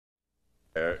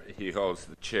He holds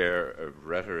the chair of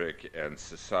Rhetoric and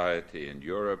Society in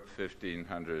Europe,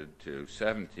 1500 to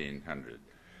 1700.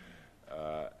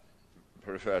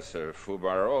 Professor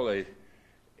Fumaroli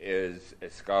is a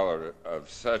scholar of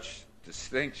such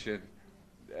distinction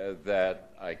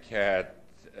that I can't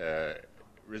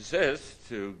resist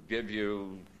to give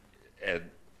you a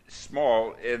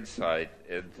small insight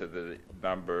into the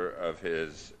number of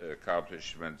his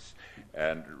accomplishments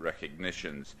and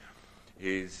recognitions.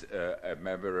 He's a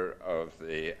member of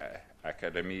the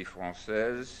Académie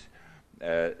Française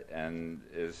and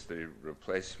is the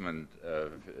replacement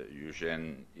of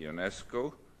Eugène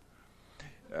Ionesco.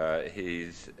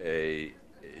 He's a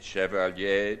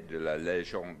Chevalier de la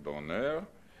Légion d'honneur.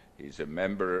 He's a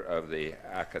member of the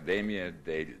Académie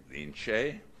des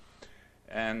Lincei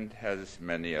and has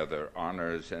many other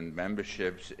honors and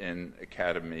memberships in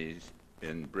academies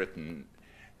in Britain,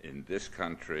 in this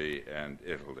country, and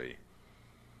Italy.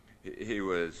 He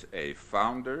was a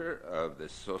founder of the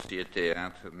Société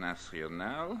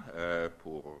Internationale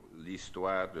pour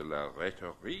l'Histoire de la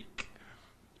Rhétorique,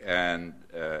 and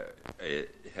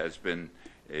has been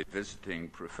a visiting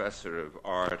professor of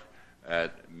art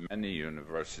at many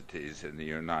universities in the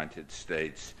United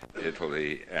States,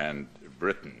 Italy, and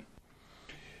Britain.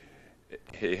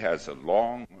 He has a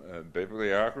long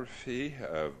bibliography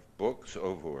of books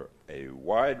over a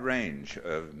wide range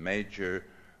of major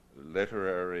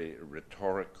literary,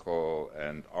 rhetorical,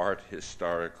 and art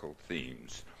historical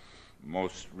themes.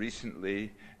 Most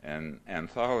recently, an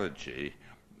anthology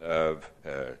of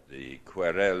the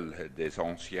Querelles des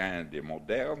Anciens et des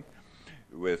Modernes,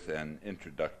 with an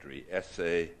introductory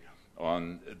essay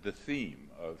on the theme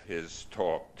of his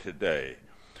talk today,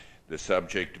 the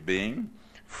subject being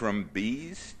From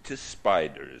Bees to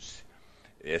Spiders,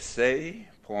 Essais,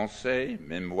 Pensées,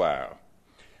 Memoirs,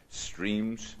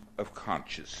 Streams of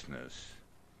Consciousness,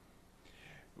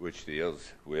 which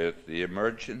deals with the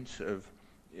emergence of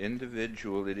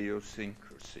individual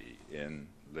idiosyncrasy in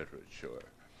literature.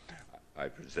 I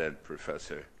present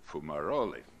Professor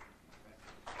Fumaroli.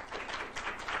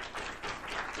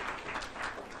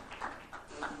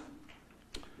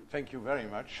 Thank you very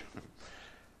much.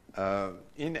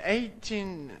 In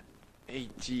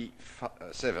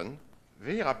 1887,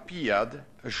 there appeared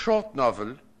a short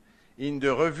novel in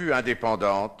the Revue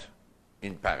Indépendante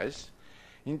in Paris,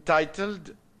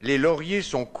 entitled Les lauriers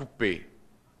sont coupés,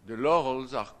 the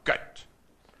laurels are cut,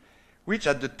 which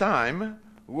at the time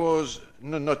was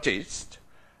noticed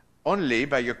only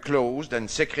by a closed and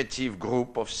secretive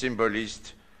group of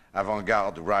symbolist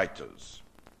avant-garde writers.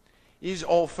 His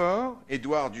author,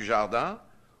 Édouard Dujardin,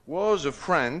 was a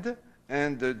friend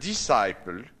and a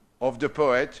disciple of the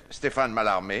poet Stéphane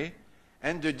Mallarmé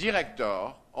and the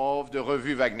director of the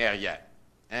Revue Wagnerienne.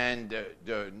 And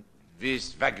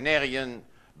this Wagnerian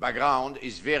background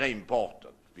is very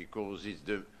important because it's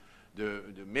the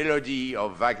melody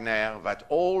of Wagner that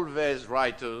all these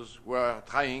writers were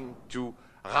trying to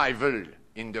rival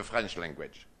in the French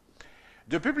language.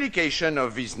 The publication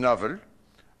of this novel,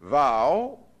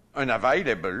 though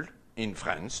unavailable in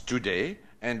France today,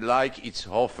 and like its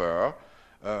author,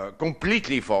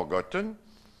 completely forgotten,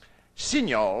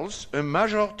 signals a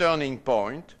major turning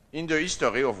point in the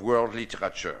history of world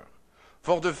literature.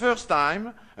 For the first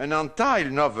time, an entire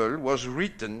novel was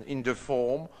written in the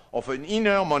form of an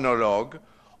inner monologue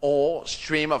or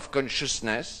stream of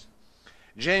consciousness.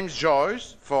 James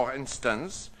Joyce, for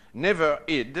instance, never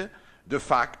hid the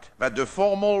fact that the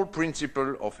formal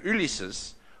principles of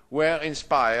Ulysses were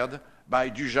inspired by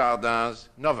Dujardin's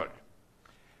novel.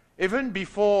 Even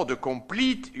before the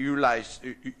complete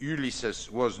Ulysses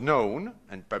was known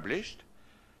and published,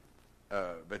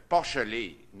 but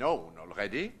partially known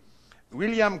already,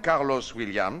 William Carlos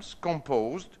Williams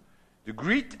composed the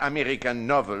great American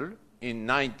novel in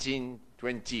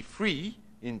 1923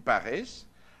 in Paris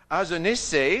as an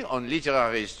essay on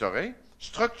literary history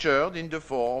structured in the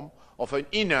form of an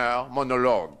inner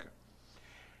monologue.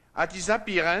 At his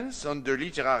appearance on the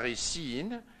literary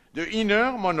scene, the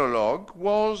inner monologue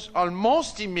was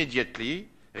almost immediately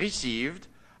received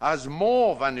as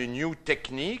more than a new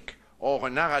technique or a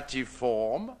narrative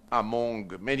form,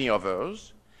 among many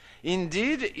others.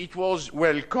 Indeed, it was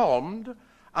welcomed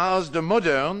as the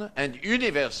modern and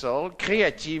universal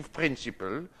creative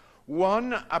principle,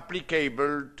 one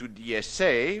applicable to the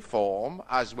essay form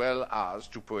as well as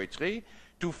to poetry,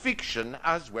 to fiction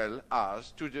as well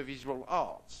as to the visual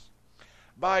arts.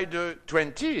 By the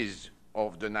 20s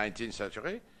of the 19th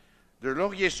century, the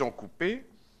lauriers sont coupés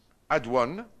had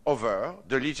won over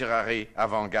the literary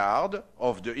avant-garde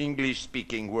of the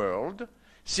English-speaking world.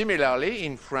 Similarly,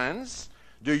 in France,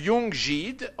 the young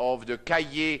Gide of the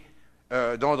Cahiers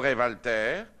d'André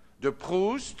Walter, de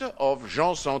Proust of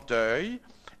Jean Santeuil,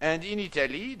 and in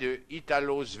Italy, the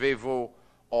Italo Svevo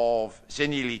of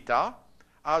Senilita,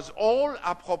 has all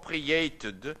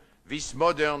appropriated this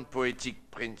modern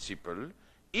poetic principle,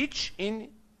 each in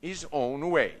his own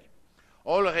way.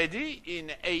 Already in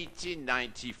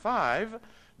 1895,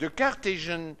 the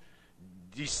Cartesian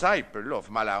disciple of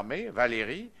Mallarmé,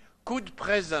 Valéry, could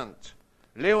present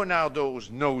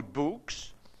Leonardo's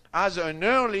notebooks as an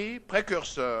early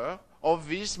precursor of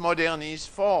this modernist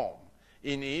form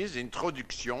in his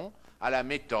introduction à la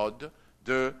méthode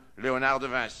de Léonard de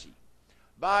Vinci.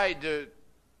 By the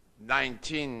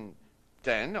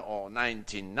 1910 or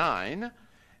 1909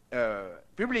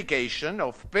 publication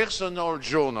of personal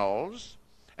journals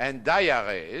and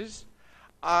diaries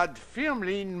had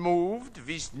firmly moved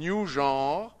this new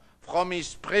genre from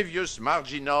its previous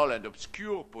marginal and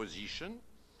obscure position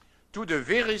to the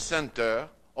very center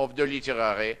of the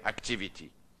literary activity.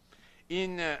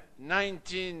 In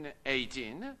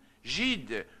 1918,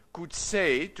 Gide could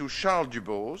say to Charles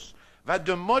Dubos that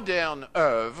the modern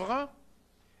œuvre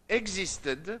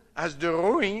existed as the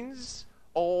ruins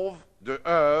of the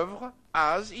œuvre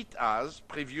as it has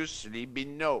previously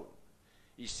been known.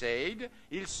 He said,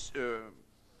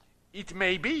 it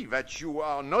may be that you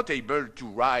are not able to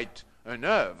write an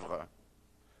œuvre,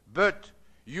 but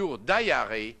your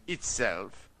diary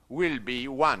itself will be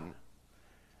one.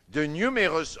 The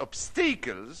numerous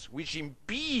obstacles which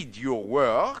impede your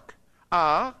work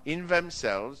are in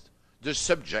themselves the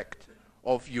subject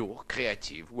of your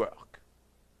creative work.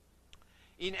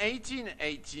 In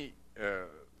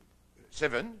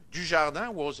 1887,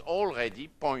 Dujardin was already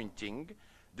pointing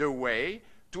the way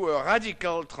to a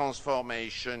radical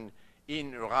transformation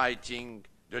in writing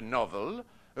the novel,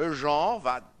 a genre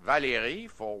that Valéry,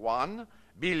 for one,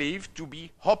 believed to be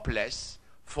hopeless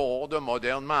for the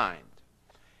modern mind.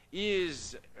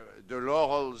 The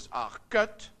laurels are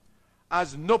cut,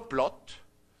 has no plot,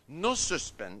 no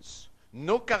suspense,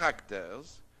 no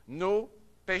characters, no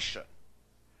passion.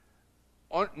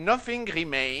 Nothing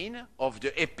remains of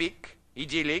the epic,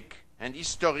 idyllic, and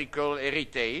historical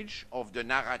heritage of the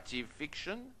narrative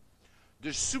fiction.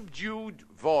 The subdued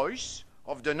voice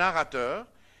of the narrator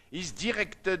is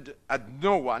directed at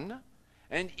no one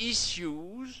and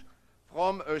issues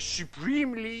from a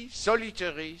supremely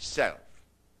solitary self.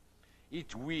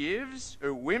 It weaves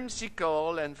a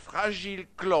whimsical and fragile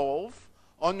cloth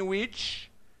on which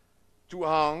to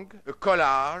hang a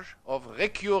collage of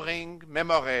recurring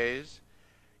memories,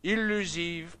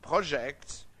 elusive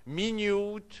projects,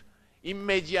 minute,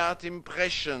 immediate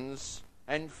impressions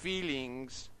and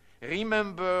feelings,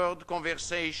 remembered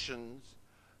conversations,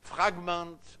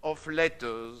 fragments of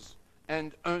letters,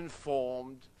 and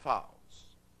unformed files.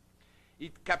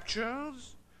 It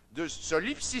captures the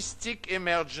solipsistic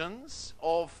emergence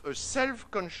of a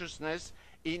self-consciousness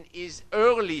in its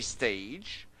early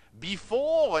stage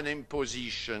before an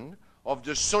imposition of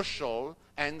the social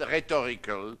and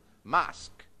rhetorical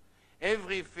mask.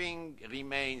 Everything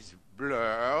remains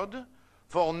blurred,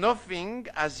 for nothing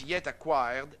has yet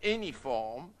acquired any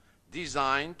form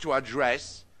designed to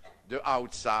address the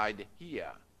outside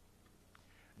here.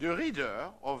 The reader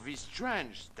of this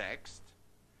strange text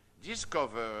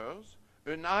discovers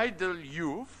an idle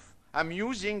youth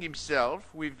amusing himself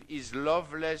with his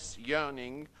loveless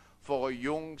yearning for a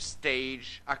young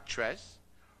stage actress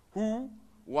who,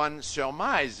 one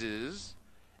surmises,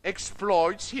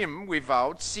 exploits him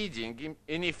without ceding him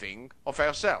anything of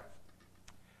herself.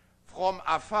 From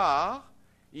afar,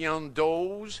 he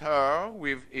endows her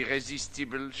with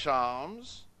irresistible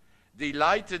charms,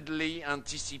 delightedly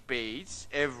anticipates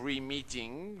every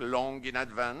meeting long in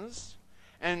advance,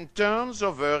 and turns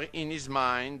over in his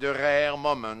mind the rare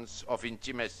moments of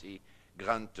intimacy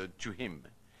granted to him.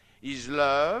 His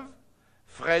love,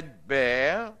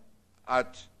 threadbare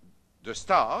at the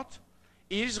start,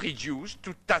 is reduced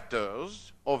to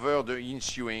tatters over the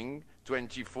ensuing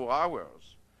 24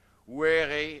 hours.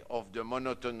 Weary of the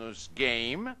monotonous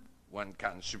game, one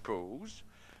can suppose,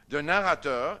 the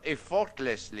narrator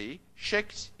effortlessly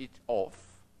shakes it off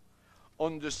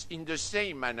in the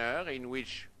same manner in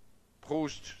which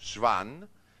Proust's swan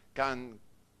can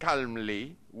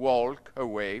calmly walk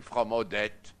away from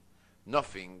Odette.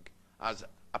 Nothing has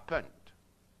happened.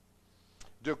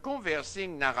 The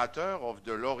conversing narrator of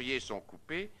the Lauriers sont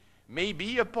coupés may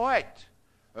be a poet,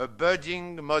 a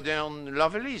budding modern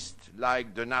novelist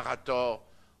like the narrator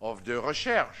of the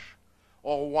Recherche,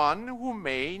 or one who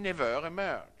may never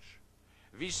emerge.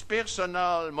 This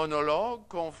personal monologue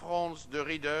confronts the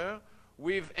reader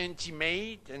with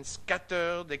intimate and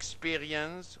scattered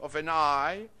experience of an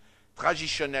eye,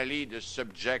 traditionally the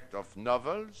subject of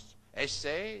novels,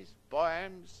 essays,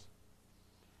 poems,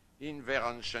 in their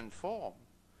ancient form.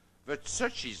 But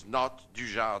such is not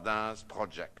Dujardin's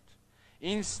project.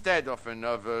 Instead of a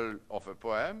novel of a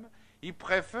poem, he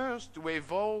prefers to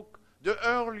evoke the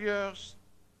earlier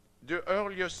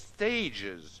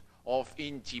stages of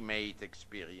intimate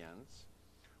experience,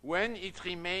 when it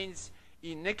remains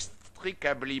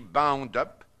inextricably bound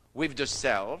up with the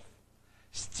self,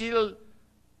 still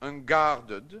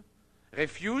unguarded,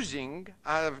 refusing,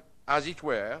 as it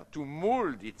were, to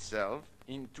mold itself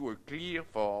into a clear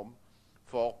form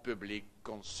for public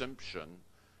consumption,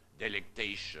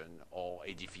 delectation, or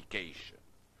edification.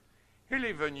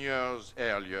 11 years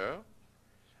earlier,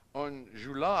 on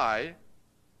July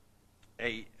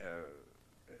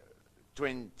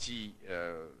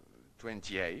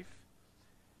 28th,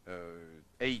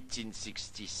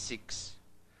 1866,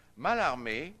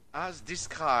 Mallarmé has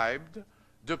described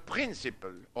the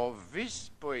principle of this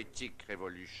poetic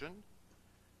revolution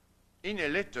in a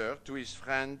letter to his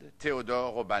friend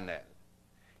Théodore Aubanel.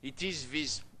 It is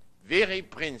this very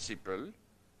principle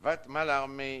that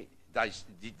Mallarmé, the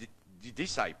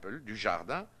disciple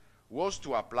Dujardin, was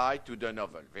to apply to the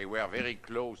novel. They were very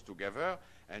close together,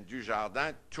 and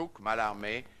Dujardin took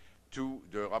Mallarmé to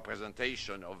the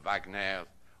representation of Wagner's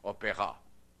opera.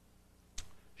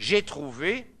 J'ai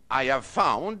trouvé, I have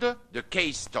found, the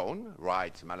keystone,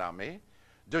 writes Mallarmé,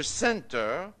 the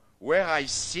center where I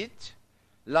sit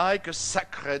like a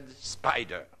sacred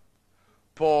spider,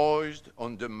 poised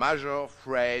on the major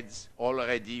threads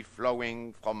already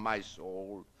flowing from my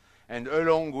soul, and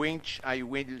along which I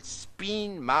will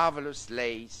spin marvelous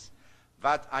lace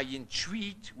that I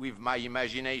entreat with my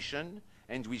imagination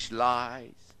and which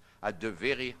lies at the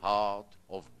very heart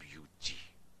of beauty.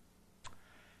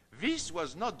 This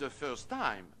was not the first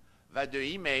time that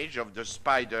the image of the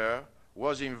spider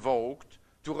was invoked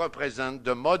to represent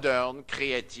the modern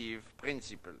creative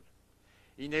principle.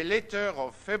 In a letter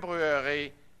of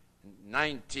February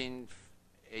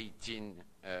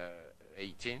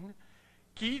 1918,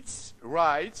 Keats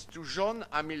writes to John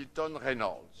Hamilton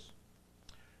Reynolds,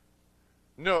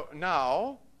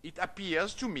 now it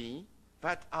appears to me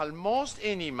that almost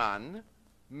any man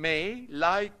may,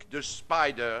 like the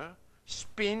spider,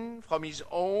 spin from his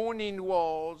own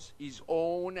inwards his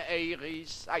own airy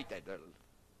citadel.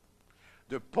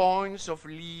 The points of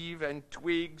leaf and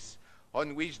twigs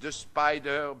on which the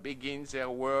spider begins her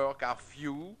work are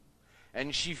few,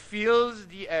 and she fills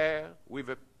the air with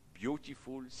a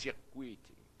beautiful circuiting.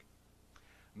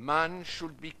 Man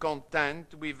should be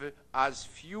content with as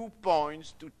few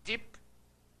points to tip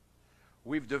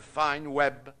with the fine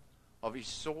web of his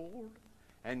soul,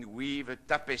 and weave a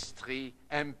tapestry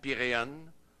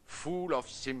empyrean full of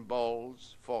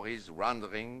symbols for his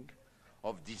rendering,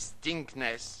 of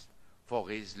distinctness for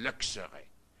his luxury.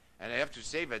 And I have to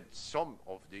say that some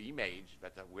of the images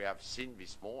that we have seen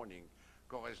this morning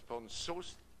correspond so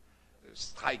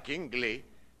strikingly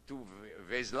to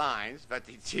these lines that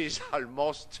it is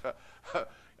almost, the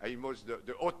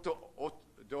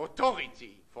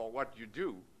authority for what you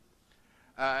do.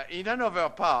 In another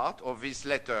part of this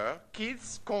letter,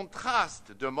 Keats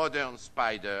contrasts the modern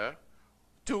spider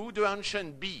to the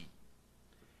ancient bee.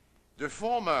 The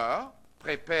former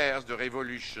prepares the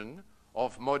revolution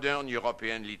of modern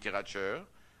European literature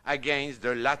against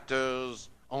the latter's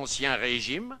ancien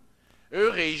régime, a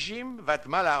régime that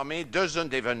Mallarmé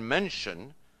doesn't even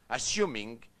mention,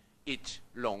 assuming it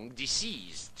long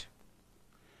deceased.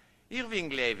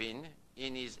 Irving Levin,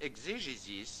 in his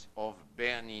exegesis of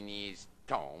Bernini's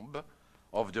Tomb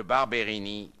of the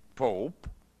Barberini Pope,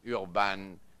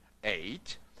 Urban VIII,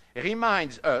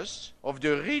 reminds us of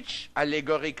the rich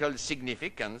allegorical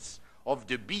significance of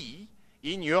the bee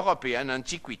in European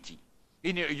antiquity,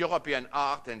 in European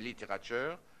art and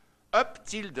literature, up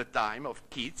till the time of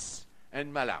Keats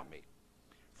and Mallarmé.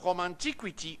 From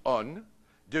antiquity on,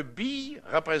 the bee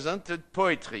represented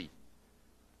poetry,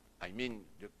 I mean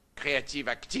the creative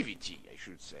activity, I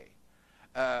should say,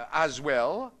 as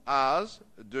well as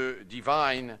the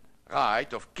divine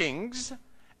right of kings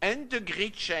and the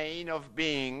great chain of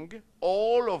being,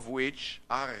 all of which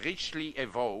are richly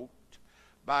evoked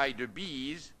by the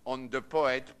bees on the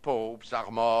poet Pope's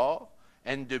armor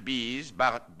and the bees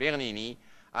Bernini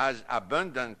has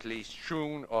abundantly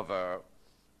strewn over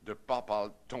the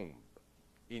papal tomb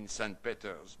in St.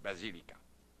 Peter's Basilica.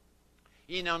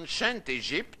 In ancient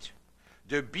Egypt,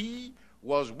 the bee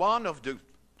was one of the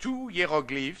two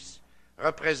hieroglyphs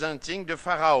representing the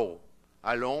pharaoh,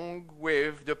 along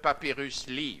with the papyrus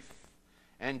leaf,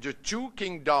 and the two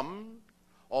kingdoms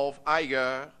of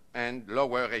Higher and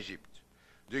Lower Egypt.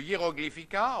 The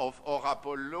Hieroglyphica of Or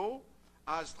Apollo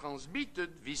has transmitted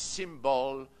this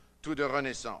symbol to the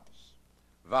Renaissance.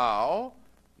 Thou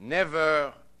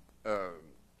never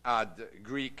had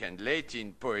Greek and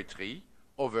Latin poetry,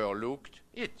 overlooked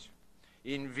it.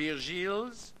 In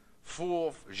Virgil's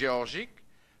Fourth Georgic,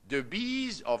 the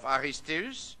bees of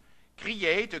Aristeus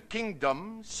create a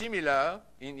kingdom similar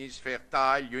in its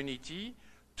fertile unity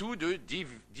to the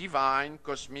divine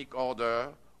cosmic order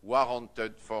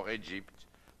warranted for Egypt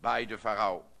by the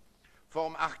Pharaoh.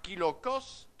 From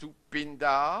Archilochos to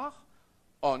Pindar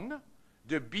on,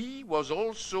 the bee was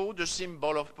also the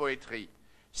symbol of poetry,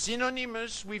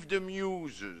 synonymous with the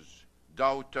Muses,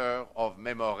 daughter of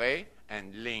Memoirs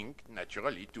and linked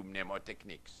naturally to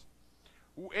mnemotechnics,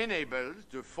 who enables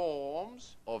the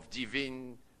forms of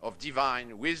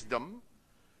divine wisdom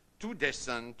to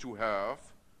descend to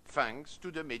earth thanks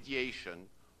to the mediation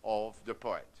of the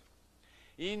poet.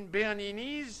 In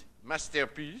Bernini's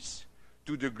masterpiece,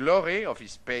 to the glory of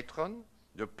his patron,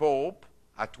 the Pope,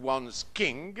 at once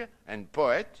king and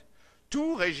poet,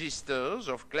 two registers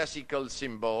of classical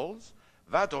symbols,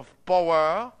 that of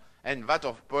power and that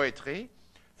of poetry,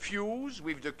 fuse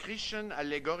with the Christian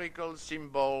allegorical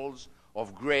symbols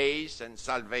of grace and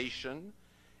salvation,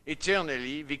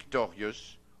 eternally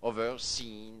victorious over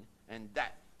sin and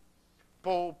death.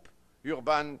 Pope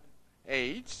Urban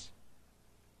VIII's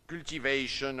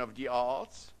cultivation of the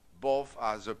arts, both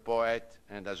as a poet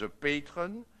and as a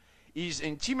patron, is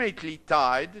intimately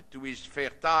tied to his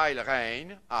fertile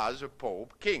reign as a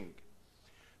Pope King.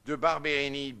 The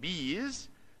Barberini bees,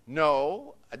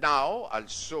 now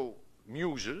also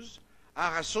muses,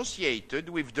 are associated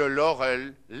with the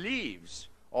laurel leaves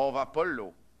of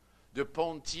Apollo. The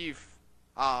pontiff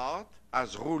art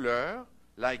as ruler,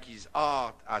 like his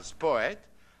art as poet,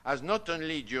 has not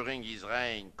only during his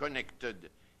reign connected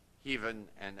heaven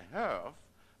and earth,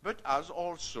 but has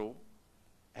also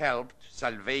helped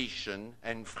salvation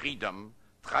and freedom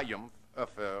triumph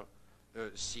over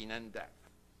sin and death.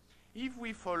 If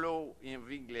we follow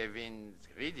Irving Levin's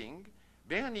reading,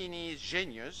 Bernini's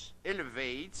genius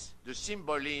elevates the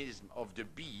symbolism of the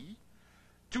bee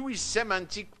to his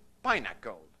semantic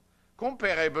pinnacle,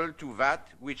 comparable to that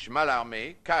which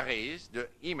Mallarmé carries the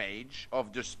image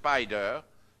of the spider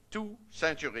 2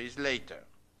 centuries later.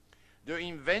 The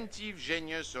inventive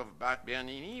genius of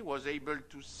Bernini was able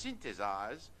to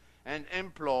synthesize and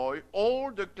employ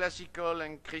all the classical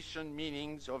and Christian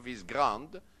meanings of his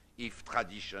grand, if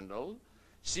traditional,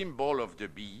 symbol of the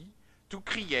bee to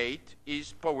create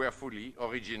his powerfully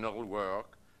original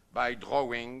work by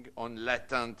drawing on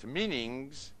latent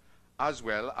meanings as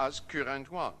well as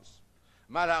current ones.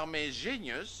 Mallarmé's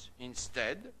genius,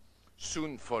 instead,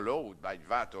 soon followed by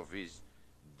that of his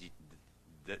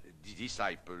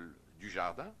disciple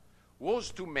Dujardin,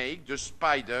 was to make the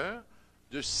spider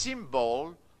the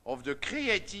symbol of the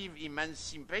creative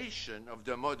emancipation of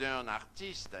the modern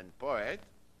artist and poet,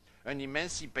 an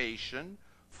emancipation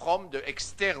from the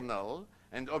external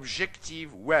and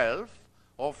objective wealth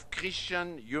of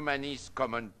Christian humanist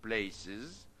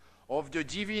commonplaces, of the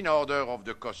divine order of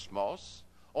the cosmos,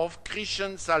 of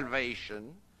Christian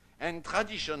salvation, and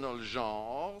traditional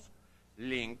genres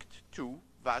linked to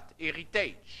that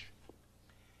heritage.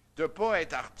 The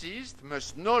poet-artist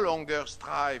must no longer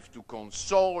strive to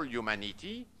console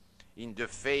humanity in the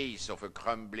face of a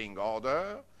crumbling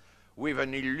order with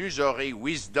an illusory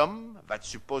wisdom that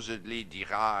supposedly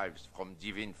derives from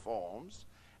divine forms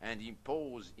and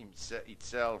imposes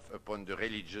itself upon the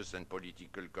religious and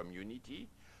political community.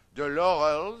 The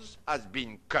laurels has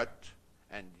been cut,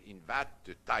 and in that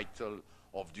the title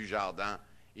of Dujardin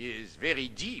is very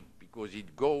deep because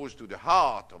it goes to the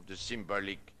heart of the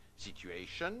symbolic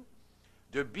situation.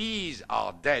 The bees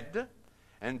are dead,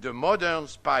 and the modern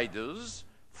spiders,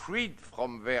 freed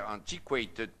from their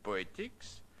antiquated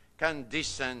poetics, can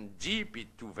descend deep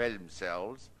into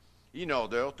themselves in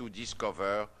order to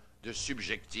discover the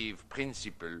subjective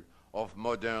principle of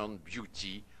modern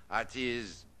beauty at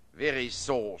its very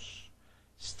source.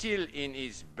 Still in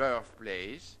its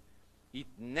birthplace, it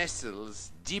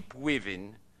nestles deep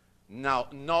within, now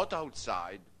not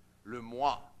outside, le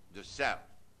moi, the self.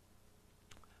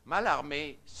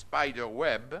 Mallarmé's spider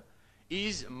web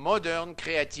is modern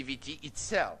creativity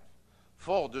itself,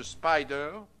 for the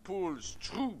spider pulls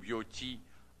true beauty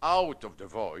out of the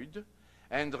void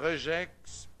and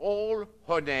rejects all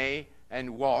honey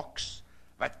and wax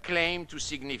that claim to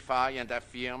signify and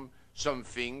affirm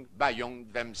something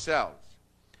beyond themselves.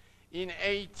 In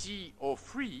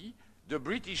 1803, the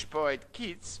British poet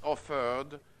Keats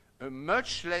offered a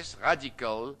much less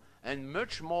radical and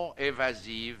much more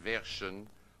evasive version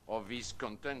of his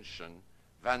contention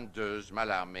than does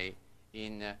Mallarmé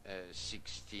in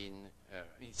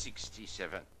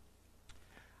 1667.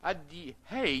 at the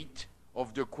height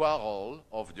of the quarrel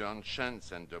of the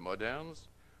ancients and the moderns,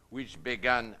 which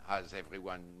began, as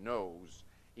everyone knows,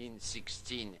 in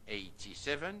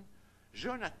 1687,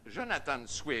 Jonathan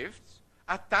Swift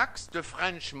attacks the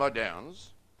French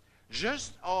moderns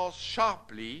just as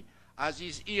sharply as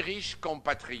his Irish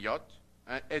compatriot,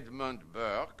 Edmund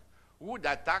Burke, would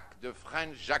attack the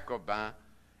French Jacobins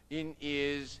in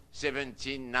his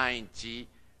 1790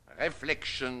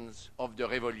 Reflections of the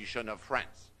Revolution of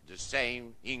France, the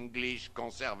same English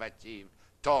conservative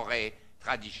Tory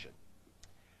tradition.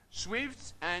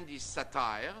 Swift's and his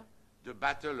satire, The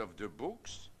Battle of the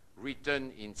Books,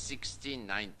 written in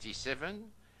 1697,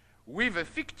 with a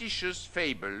fictitious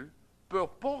fable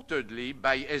purportedly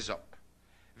by Aesop.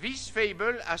 This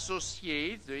fable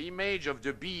associates the image of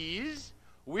the bees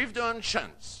with the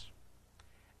ancients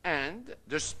and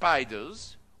the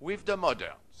spiders with the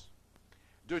moderns.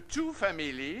 The two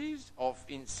families of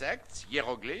insects,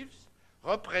 hieroglyphs,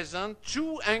 represent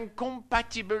two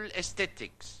incompatible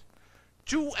aesthetics,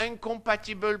 two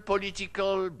incompatible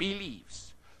political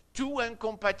beliefs, two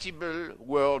incompatible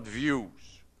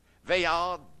worldviews. They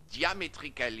are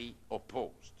diametrically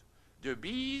opposed. The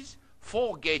bees,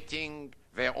 forgetting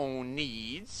their own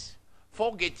needs,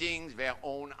 forgetting their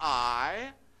own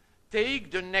eye,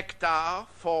 take the nectar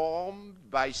formed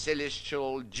by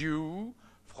celestial dew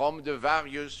from the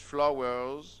various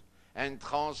flowers and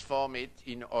transform it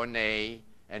in honey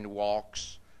and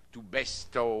wax to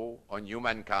bestow on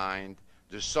humankind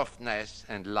the softness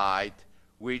and light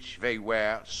which they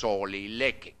were sorely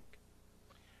lacking.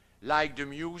 Like the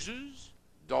muses,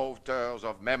 daughters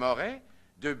of memory,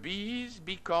 the bees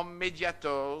become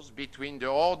mediators between the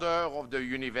order of the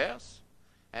universe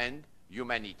and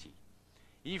humanity.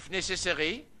 If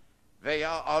necessary, they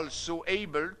are also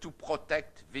able to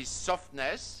protect this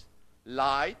softness,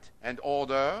 light, and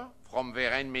order from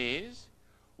their enemies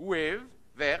with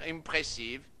their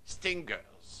impressive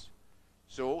stingers.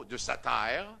 So the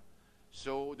satire,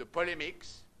 so the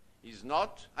polemics is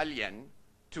not alien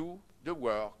to the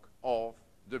work of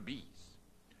the bees.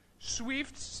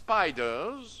 Swift's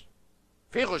spiders,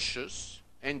 ferocious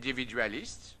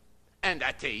individualists and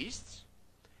atheists,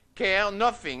 care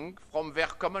nothing from their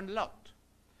common lot.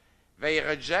 They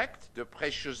reject the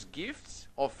precious gifts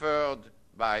offered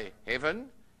by heaven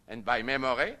and by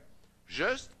memory,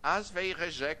 just as they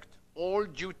reject all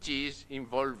duties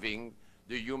involving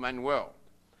the human world.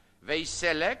 They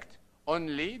select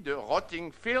only the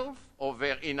rotting filth of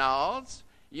their innards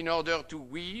in order to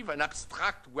weave an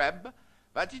abstract web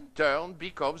that in turn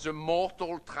becomes a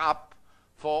mortal trap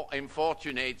for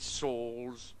unfortunate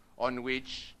souls on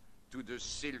which to the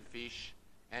selfish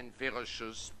and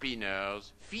ferocious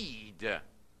spinners feed.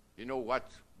 You know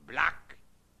what black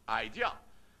idea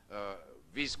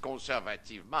this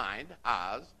conservative mind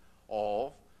has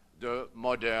of the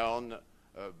modern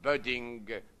budding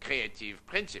creative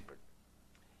principle.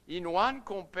 In one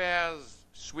compares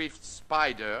Swift's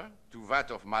spider to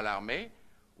that of Mallarmé,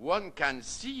 one can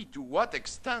see to what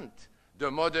extent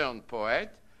the modern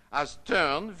poet has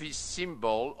turned this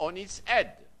symbol on its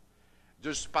head.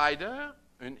 The spider,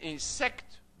 an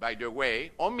insect, by the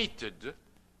way, omitted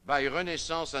by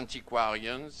Renaissance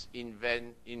antiquarians in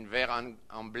their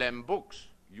emblem books.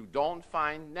 You don't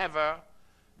find never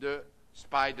the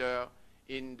spider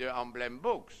in the emblem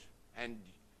books. And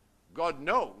God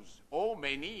knows how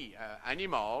many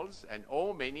animals and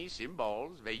how many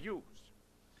symbols they use.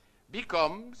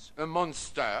 Becomes a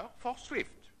monster for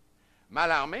Swift.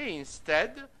 Mallarmé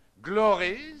instead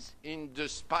glories in the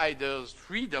spider's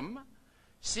freedom,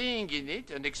 seeing in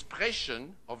it an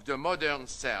expression of the modern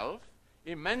self,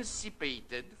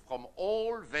 emancipated from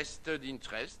all vested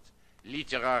interests,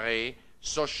 literary,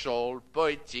 social,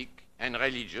 poetic, and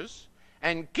religious,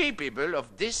 and capable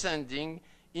of descending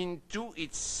into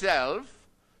itself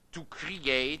to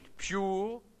create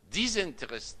pure,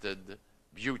 disinterested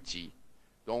beauty.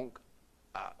 Donc,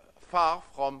 far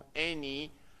from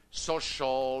any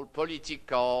social,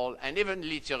 political, and even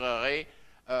literary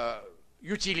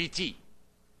utility.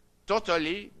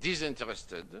 Totally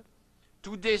disinterested.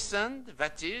 To descend,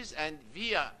 that is, and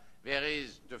there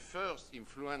is the first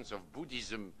influence of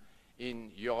Buddhism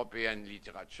in European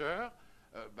literature.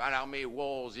 Mallarmé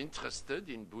was interested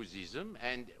in Buddhism,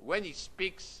 and when he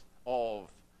speaks of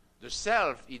the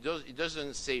self, he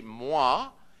doesn't say moi,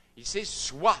 he says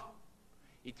soi.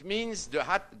 It means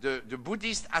the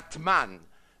Buddhist Atman,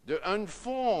 the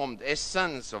unformed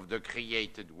essence of the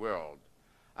created world.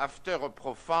 After a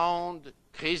profound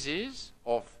crisis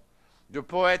the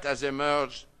poet has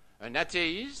emerged an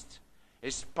atheist,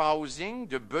 espousing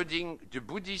the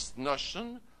Buddhist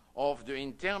notion of the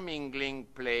intermingling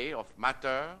play of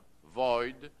matter,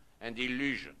 void, and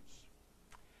illusions.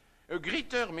 A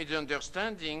greater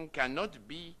misunderstanding cannot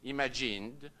be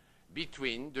imagined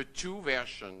between the two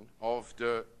versions of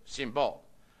the symbol.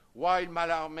 While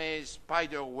Mallarmé's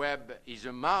spider web is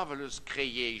a marvelous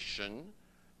creation,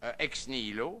 ex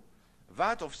nihilo,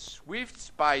 that of Swift's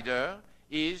spider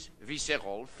is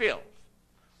visceral filth.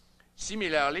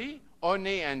 Similarly,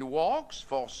 Honey and Walks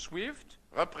for Swift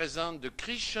represent the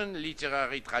Christian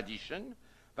literary tradition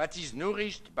that is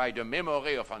nourished by the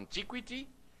memory of antiquity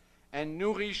and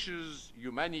nourishes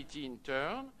humanity in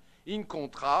turn. In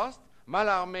contrast,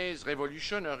 Mallarmé's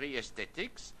revolutionary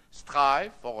aesthetics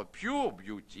strive for a pure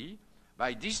beauty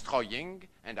by destroying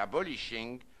and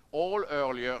abolishing all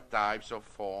earlier types of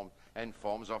form and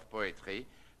forms of poetry,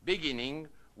 beginning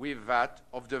with that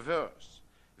of the verse.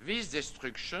 This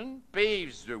destruction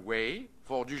paves the way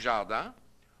for Dujardin,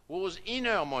 whose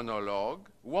inner monologue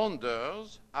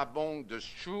wanders among the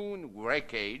strewn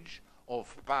wreckage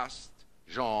of past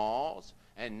genres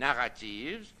and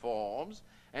narratives, forms,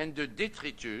 and the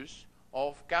detritus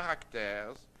of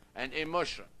characters and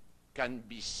emotion. Can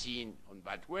be seen on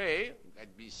that way, can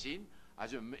be seen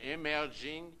as an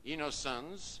emerging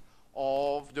innocence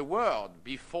of the world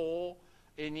before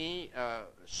any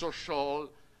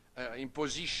social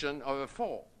imposition of a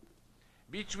form.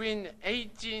 Between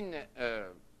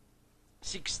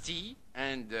 1860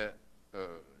 and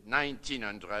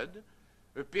 1900,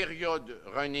 a period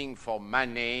running from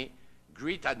Manet,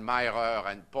 great admirer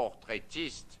and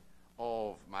portraitist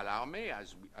of Mallarmé,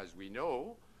 as we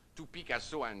know, to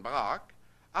Picasso and Braque,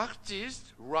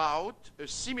 artists wrought a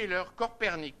similar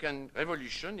Copernican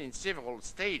revolution in several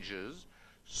stages,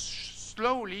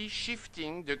 slowly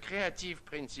shifting the creative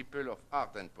principle of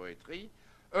art and poetry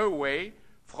away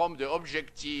from the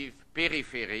objective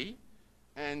periphery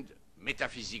and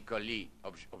metaphysically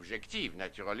objective,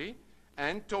 naturally,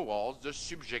 and towards the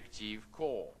subjective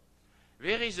core.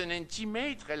 There is an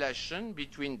intimate relation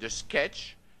between the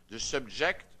sketch, the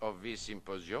subject of this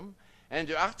symposium, and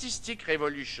the artistic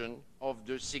revolution of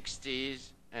the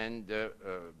 60s and the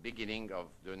beginning of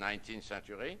the 19th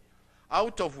century,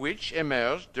 out of which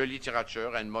emerged the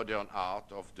literature and modern art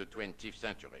of the 20th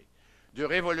century. The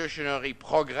revolutionary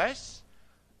progress,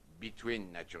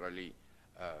 between, naturally,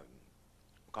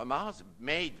 commas,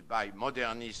 made by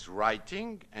modernist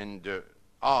writing and the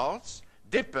arts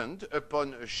depend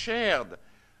upon a shared,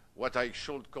 what I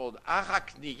should call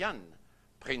Arachnian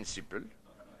principle,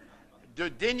 the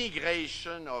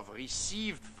denigration of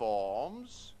received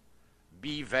forms,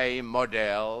 be they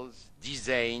models,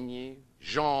 design,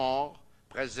 genre,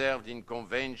 preserved in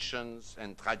conventions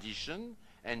and tradition,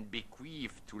 and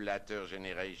bequeathed to later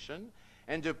generation,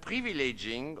 and the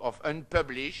privileging of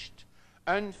unpublished,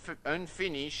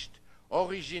 unfinished,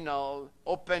 original,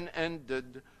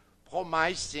 open-ended,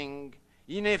 promising,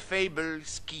 ineffable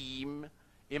scheme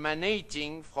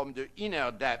emanating from the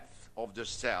inner depth of the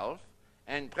self,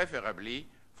 and preferably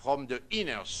from the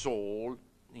inner soul,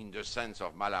 in the sense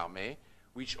of Mallarmé,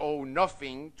 which owe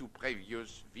nothing to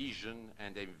previous vision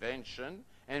and invention,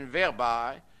 and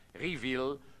thereby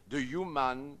reveal the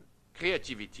human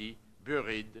creativity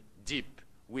buried deep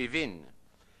within.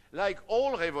 Like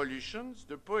all revolutions,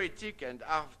 the poetic and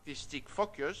artistic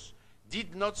focus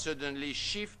did not suddenly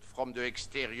shift from the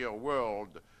exterior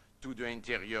world to the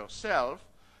interior self.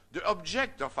 The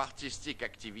object of artistic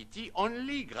activity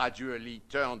only gradually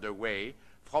turned away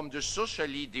from the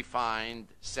socially defined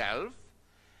self,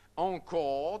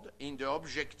 anchored in the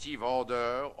objective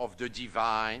order of the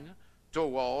divine,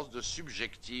 towards the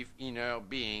subjective inner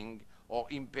being or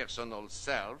impersonal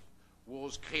self,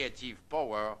 whose creative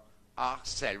power are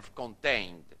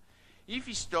self-contained. If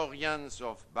historians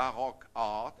of Baroque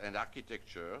art and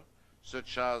architecture,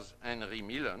 such as Henry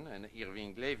Millon and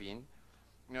Irving Levin,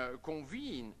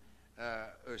 convene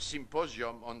a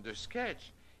symposium on the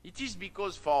sketch, it is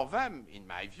because for them, in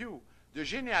my view, the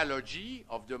genealogy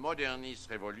of the modernist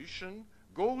revolution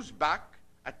goes back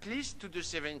at least to the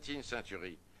 17th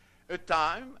century,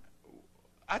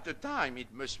 at a time,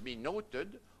 it must be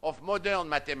noted, of modern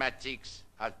mathematics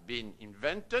had been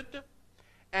invented,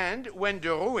 and when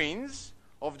the ruins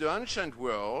of the ancient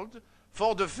world,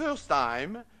 for the first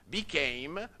time,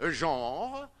 became a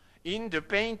genre in the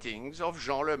paintings of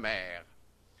Jean Lemaire.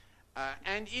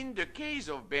 And in the case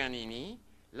of Bernini,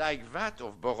 like that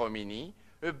of Borromini,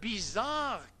 a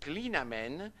bizarre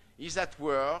clinamen is at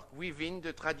work within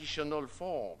the traditional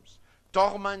forms,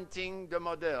 tormenting the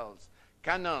models,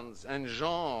 canons, and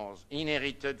genres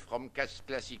inherited from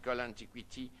classical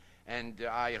antiquity and the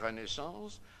High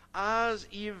Renaissance, as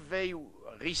if they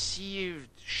received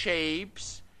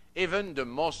shapes, even the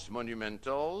most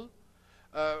monumental,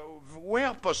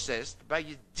 were possessed by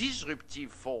a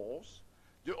disruptive force,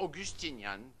 the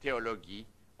Augustinian theology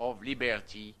of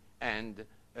liberty and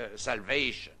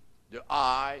salvation, the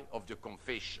eye of the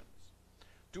confessions.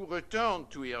 To return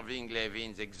to Irving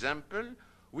Levin's example,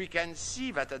 we can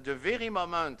see that at the very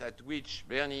moment at which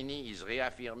Bernini is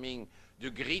reaffirming the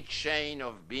great chain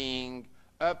of being,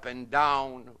 up and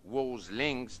down whose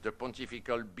links the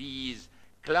pontifical bees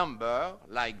clamber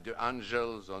like the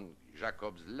angels on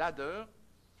Jacob's ladder,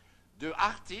 the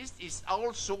artist is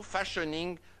also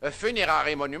fashioning a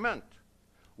funerary monument,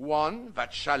 one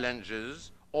that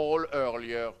challenges all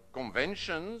earlier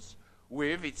conventions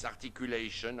with its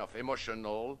articulation of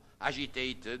emotional,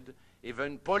 agitated,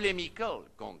 even polemical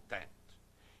content.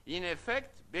 In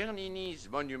effect, Bernini's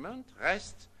monument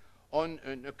rests on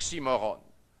an oxymoron,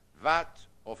 that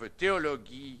of a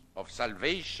theology of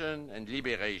salvation and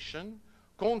liberation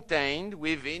contained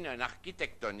within an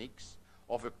architectonics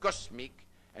of a cosmic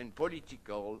and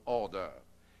political order.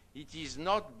 It is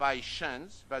not by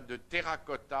chance that the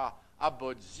terracotta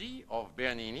abbozzi of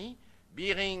Bernini,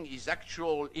 bearing his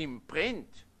actual imprint,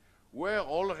 were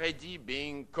already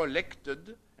being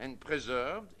collected and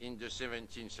preserved in the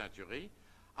 17th century,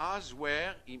 as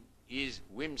were his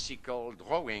whimsical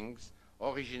drawings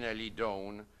originally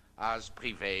known as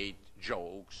private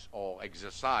jokes or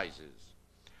exercises.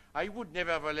 I would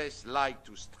nevertheless like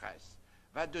to stress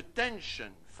that the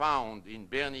tension found in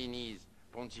Bernini's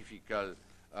pontifical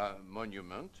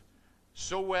monument,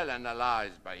 so well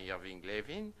analyzed by Irving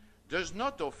Levin, does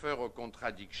not offer a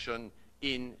contradiction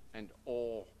in and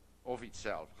of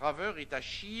itself. Rather, it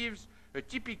achieves a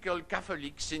typical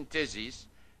Catholic synthesis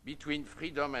between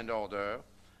freedom and order,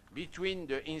 between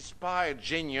the inspired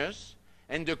genius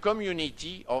and the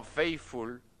community of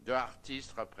faithful the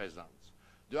artist represents.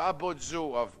 The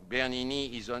abbozzo of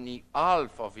Bernini is only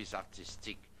half of his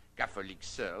artistic Catholic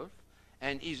self,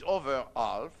 and his other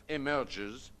half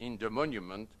emerges in the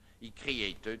monument he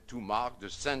created to mark the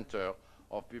center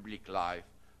of public life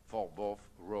for both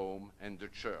Rome and the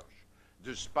Church.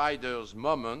 The spider's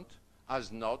moment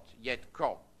has not yet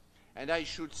come. And I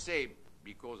should say,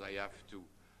 because I have to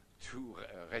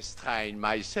restrain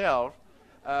myself,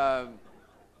 that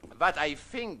I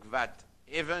think that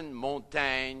even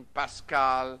Montaigne,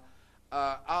 Pascal,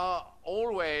 are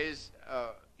always,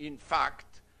 in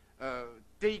fact,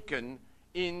 taken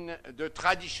in the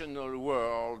traditional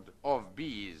world of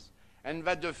bees, and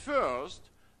that the first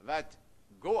that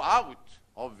go out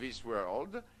of this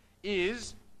world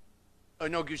is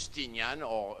an Augustinian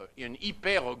or an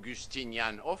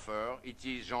hyper-Augustinian author. It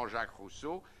is Jean-Jacques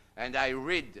Rousseau, and I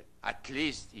read, at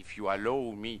least if you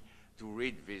allow me to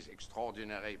read this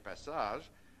extraordinary passage,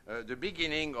 the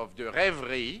beginning of the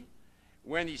Reverie,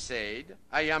 when he said,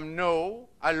 "I am now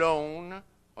alone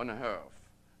on earth,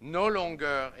 no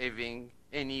longer having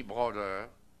any brother,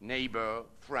 neighbor,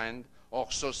 friend, or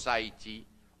society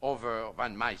other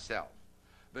than myself.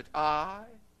 But I,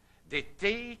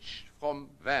 detached from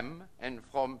them and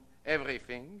from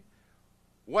everything,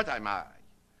 what am I?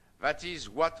 That is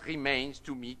what remains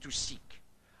to me to seek.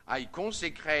 I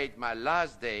consecrate my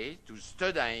last days to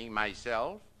studying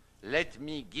myself. Let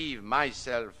me give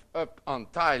myself up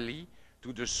entirely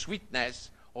to the sweetness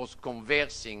of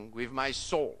conversing with my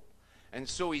soul." And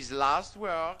so his last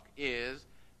work is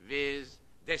this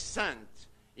descent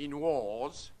in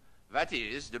words, that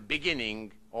is the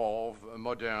beginning of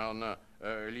modern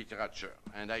literature.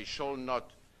 And I shall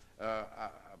not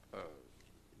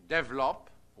develop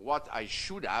what I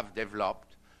should have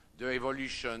developed, the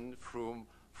evolution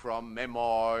from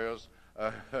memoirs,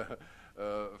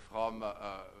 from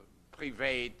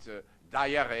private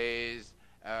diaries,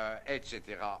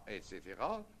 etc.,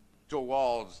 etc.,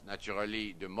 towards,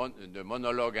 naturally, the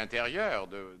monologue intérieur.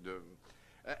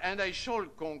 And I shall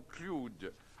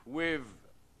conclude with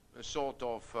a sort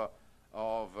of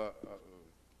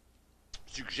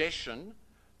suggestion.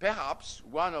 Perhaps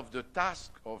one of the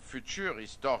tasks of future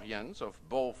historians of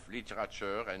both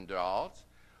literature and the arts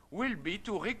will be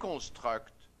to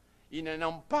reconstruct in an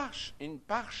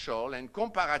impartial and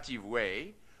comparative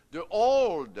way the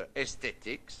old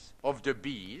aesthetics of the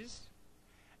bees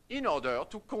in order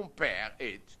to compare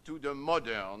it to the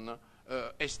modern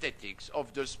aesthetics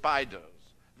of the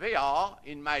spiders. They are,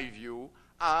 in my view,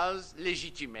 as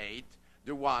legitimate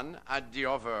the one as the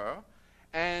other,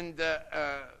 and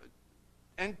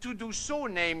to do so,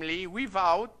 namely,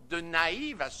 without the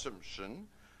naive assumption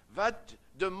that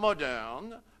the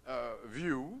modern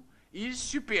view is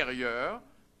superior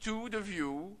to the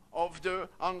view of the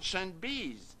ancient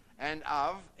bees and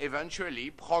have eventually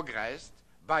progressed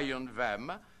beyond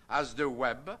them as the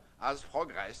web has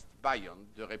progressed beyond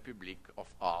the Republic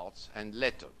of Arts and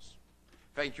Letters.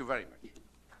 Thank you very much.